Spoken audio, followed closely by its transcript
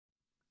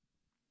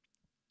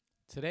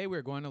Today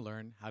we're going to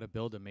learn how to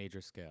build a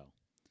major scale.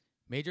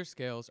 Major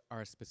scales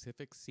are a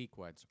specific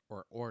sequence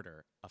or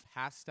order of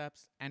half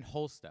steps and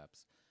whole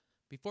steps.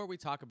 Before we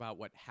talk about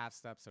what half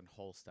steps and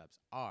whole steps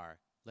are,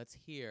 let's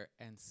hear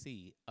and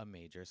see a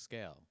major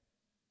scale.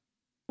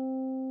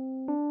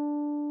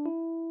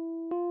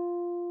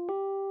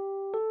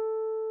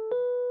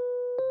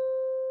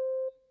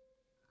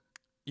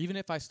 Even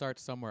if I start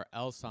somewhere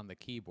else on the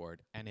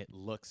keyboard and it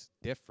looks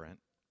different,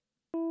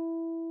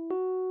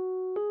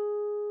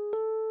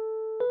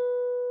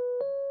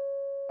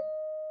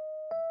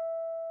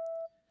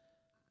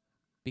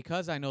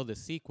 because I know the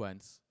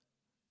sequence,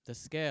 the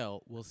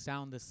scale will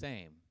sound the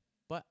same,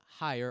 but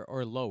higher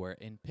or lower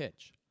in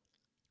pitch.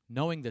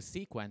 Knowing the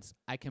sequence,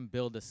 I can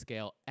build a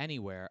scale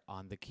anywhere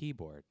on the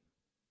keyboard.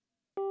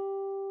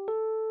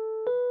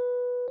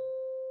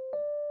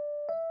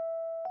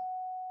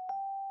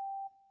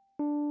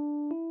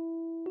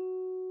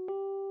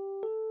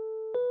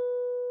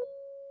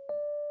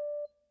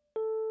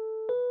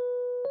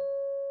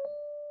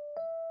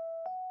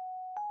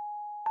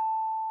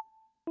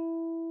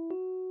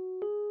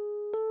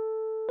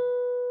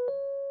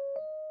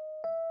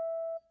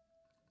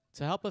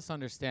 To help us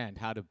understand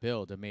how to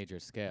build a major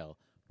scale,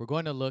 we're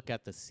going to look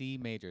at the C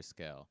major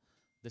scale.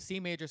 The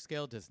C major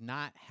scale does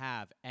not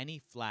have any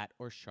flat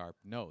or sharp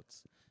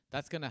notes.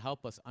 That's going to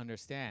help us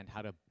understand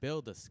how to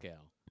build a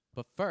scale.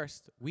 But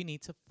first, we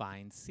need to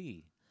find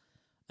C.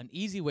 An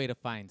easy way to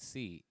find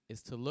C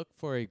is to look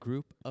for a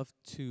group of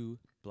two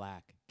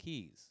black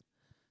keys.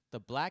 The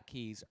black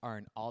keys are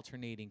in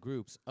alternating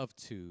groups of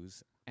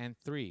 2s and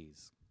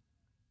 3s.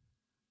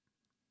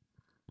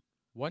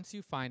 Once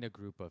you find a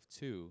group of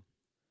 2,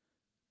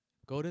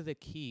 go to the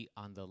key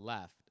on the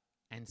left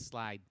and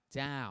slide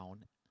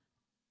down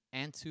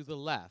and to the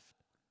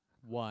left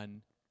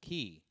one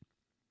key.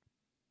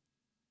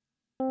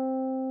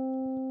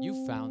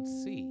 You found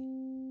C.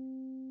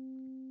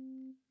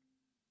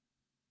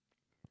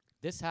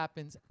 This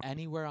happens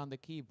anywhere on the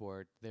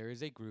keyboard there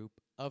is a group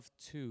of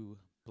 2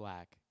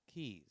 black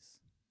keys.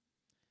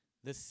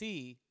 The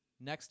C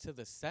next to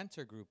the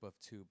center group of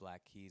 2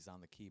 black keys on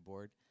the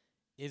keyboard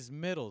is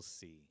middle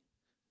C.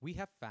 We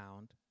have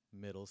found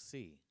middle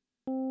C.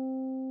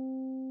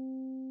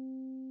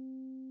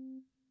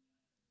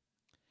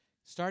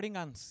 Starting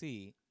on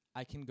C,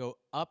 I can go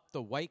up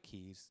the white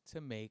keys to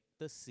make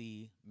the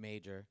C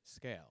major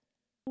scale.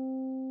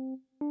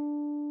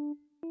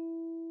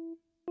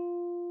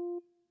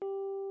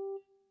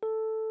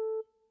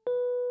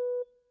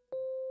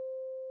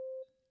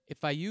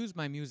 If I use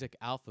my music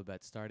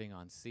alphabet starting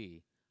on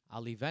C,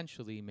 I'll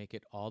eventually make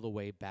it all the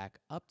way back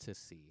up to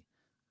C.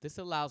 This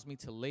allows me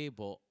to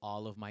label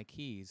all of my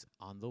keys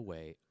on the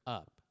way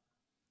up.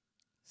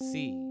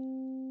 C,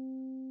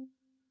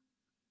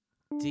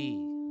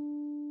 D,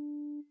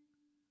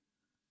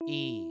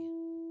 E,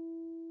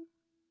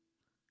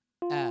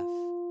 F,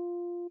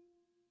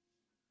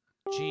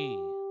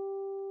 G,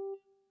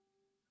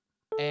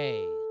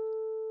 A,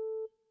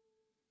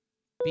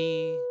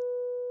 B,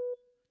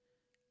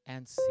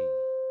 and C.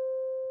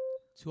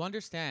 To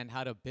understand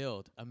how to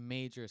build a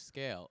major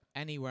scale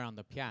anywhere on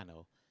the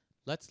piano,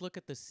 let's look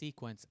at the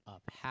sequence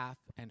of half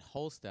and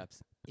whole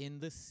steps in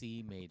the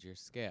C major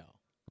scale.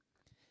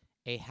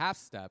 A half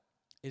step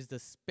is the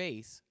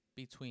space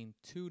between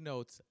 2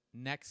 notes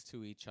next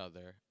to each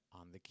other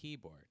on the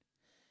keyboard.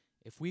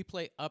 If we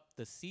play up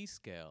the C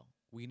scale,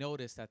 we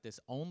notice that this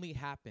only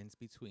happens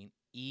between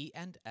E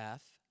and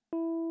F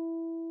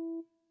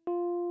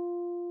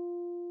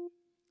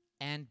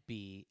and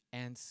B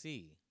and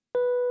C.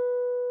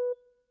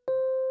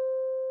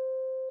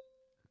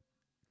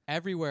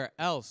 Everywhere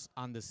else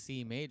on the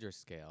C major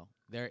scale,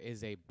 there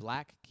is a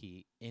black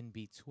key in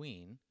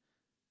between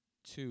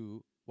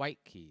 2 white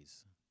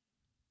keys.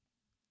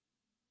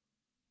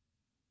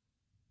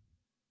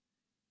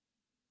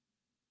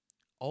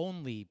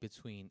 Only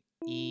between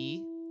E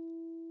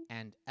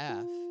and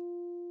F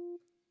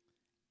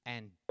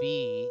and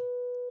B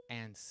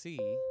and C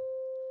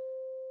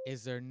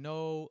is there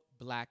no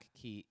black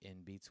key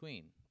in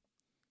between.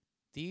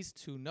 These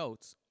 2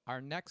 notes are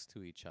next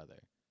to each other,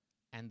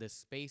 and the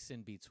space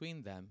in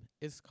between them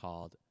is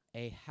called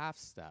a half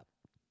step.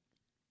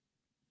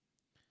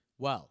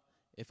 Well,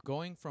 if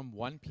going from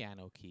one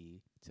piano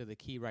key to the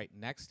key right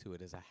next to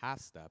it is a half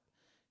step,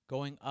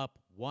 going up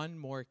one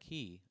more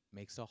key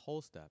makes a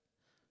whole step.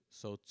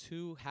 So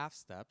 2 half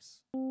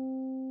steps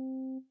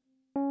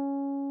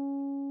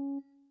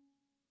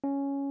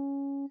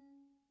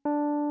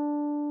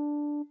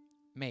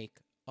make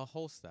a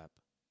whole step.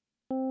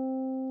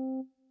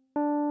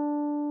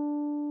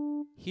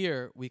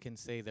 Here we can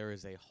say there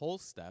is a whole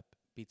step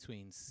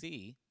between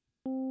C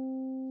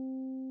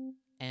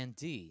and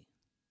D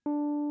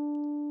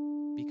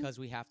because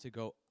we have to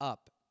go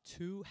up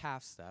 2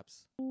 half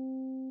steps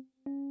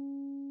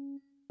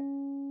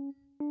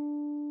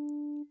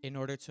in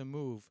order to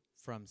move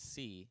from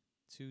C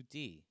to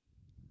D.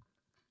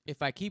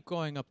 If I keep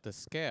going up the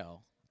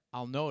scale,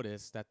 I'll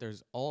notice that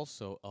there's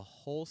also a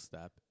whole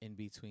step in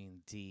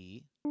between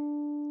D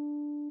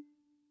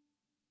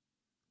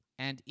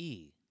and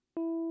E.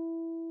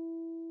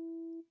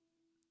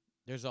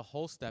 there's a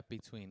whole step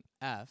between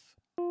F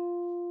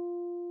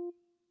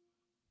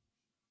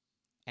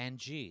and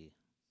G.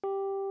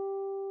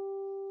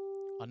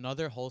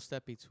 Another whole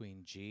step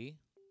between G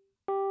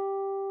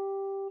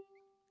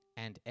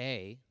and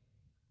A.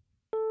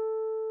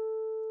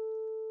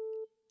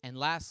 And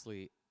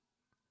lastly,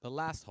 the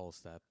last whole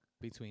step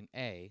between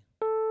A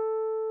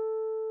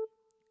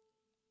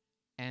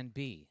and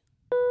B.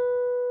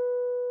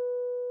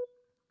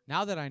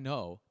 Now that I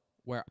know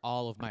where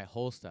all of my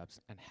whole steps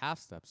and half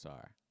steps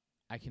are,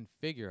 I can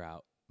figure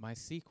out my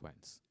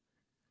sequence.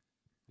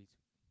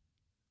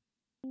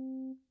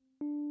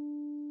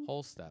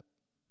 Whole step,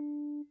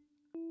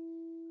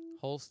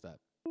 whole step,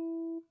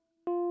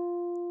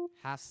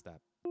 half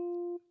step,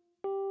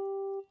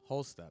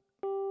 whole step,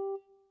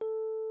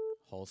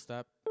 whole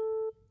step,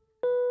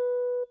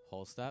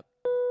 whole step,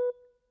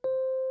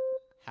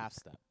 half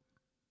step.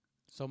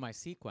 So my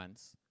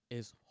sequence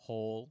is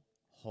whole,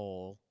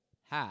 whole,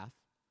 half,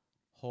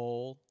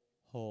 whole,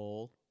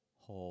 whole,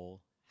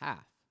 whole,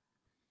 half.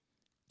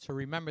 To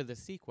remember the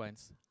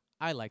sequence,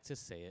 I like to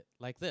say it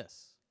like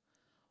this.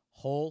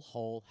 Whole,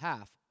 whole,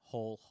 half,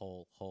 whole,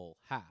 whole, whole,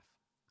 half.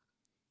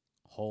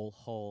 Whole,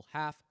 whole,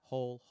 half,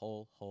 whole,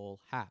 whole,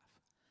 whole, half.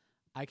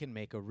 I can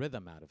make a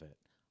rhythm out of it.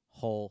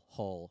 Whole,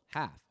 whole,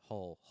 half,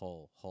 whole,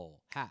 whole,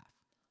 whole, half.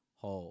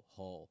 Whole,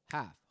 whole,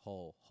 half,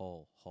 whole,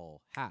 whole,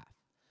 whole, half.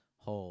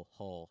 Whole,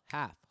 whole,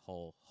 half,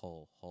 whole,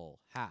 whole, whole,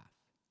 half.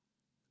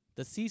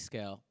 The C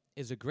scale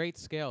is a great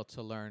scale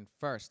to learn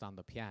first on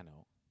the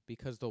piano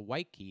because the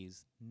white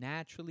keys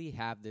naturally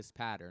have this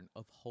pattern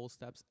of whole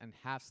steps and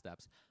half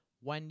steps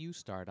when you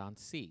start on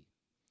C.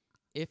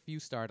 If you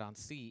start on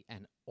C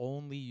and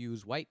only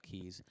use white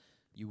keys,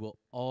 you will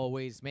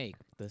always make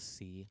the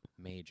C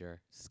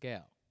major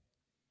scale.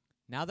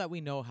 Now that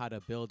we know how to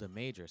build a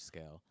major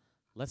scale,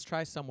 let's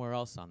try somewhere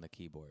else on the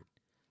keyboard.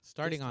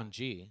 Starting on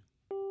G,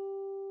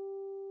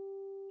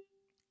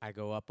 I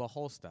go up a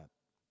whole step.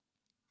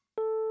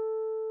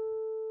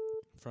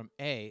 From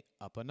A,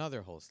 up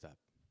another whole step.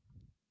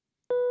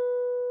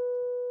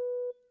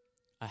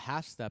 A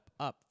half step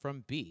up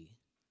from B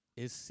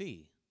is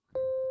C.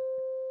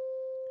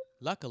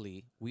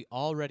 Luckily, we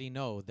already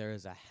know there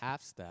is a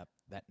half step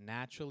that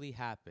naturally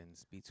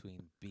happens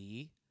between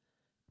B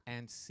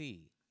and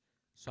C,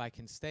 so I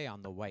can stay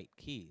on the white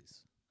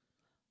keys.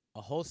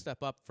 A whole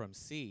step up from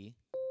C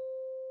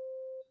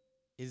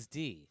is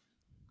D.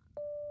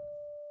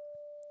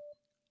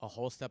 A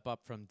whole step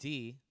up from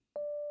D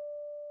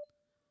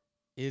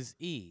is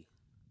E.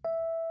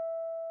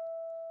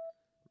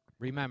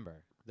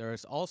 Remember, there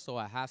is also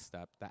a half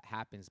step that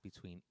happens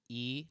between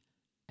E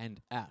and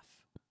F.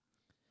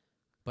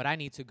 But I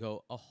need to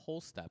go a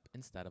whole step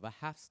instead of a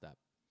half step.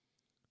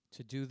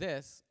 To do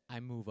this, I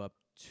move up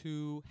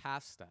 2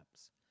 half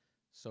steps.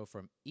 So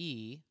from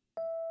E,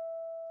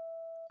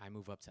 I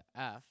move up to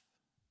F.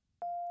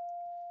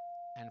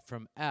 And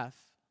from F,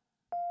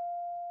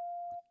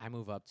 I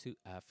move up to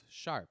F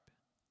sharp.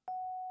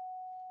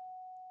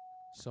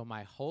 So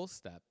my whole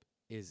step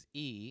is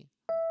E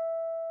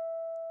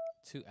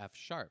to F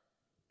sharp.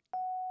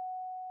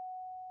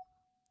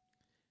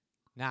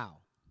 Now,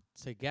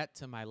 to get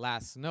to my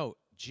last note,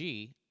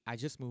 G, I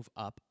just move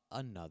up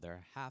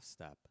another half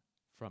step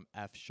from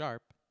F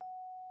sharp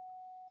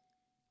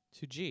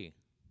to G.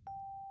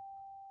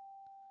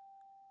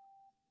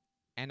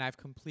 And I've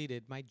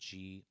completed my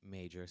G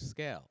major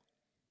scale.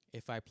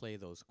 If I play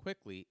those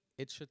quickly,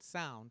 it should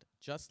sound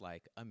just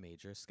like a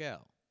major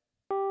scale.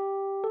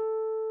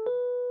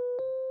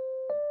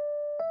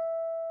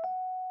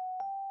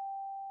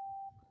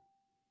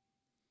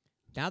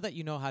 Now that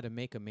you know how to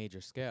make a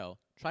major scale,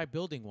 try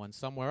building one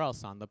somewhere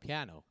else on the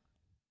piano.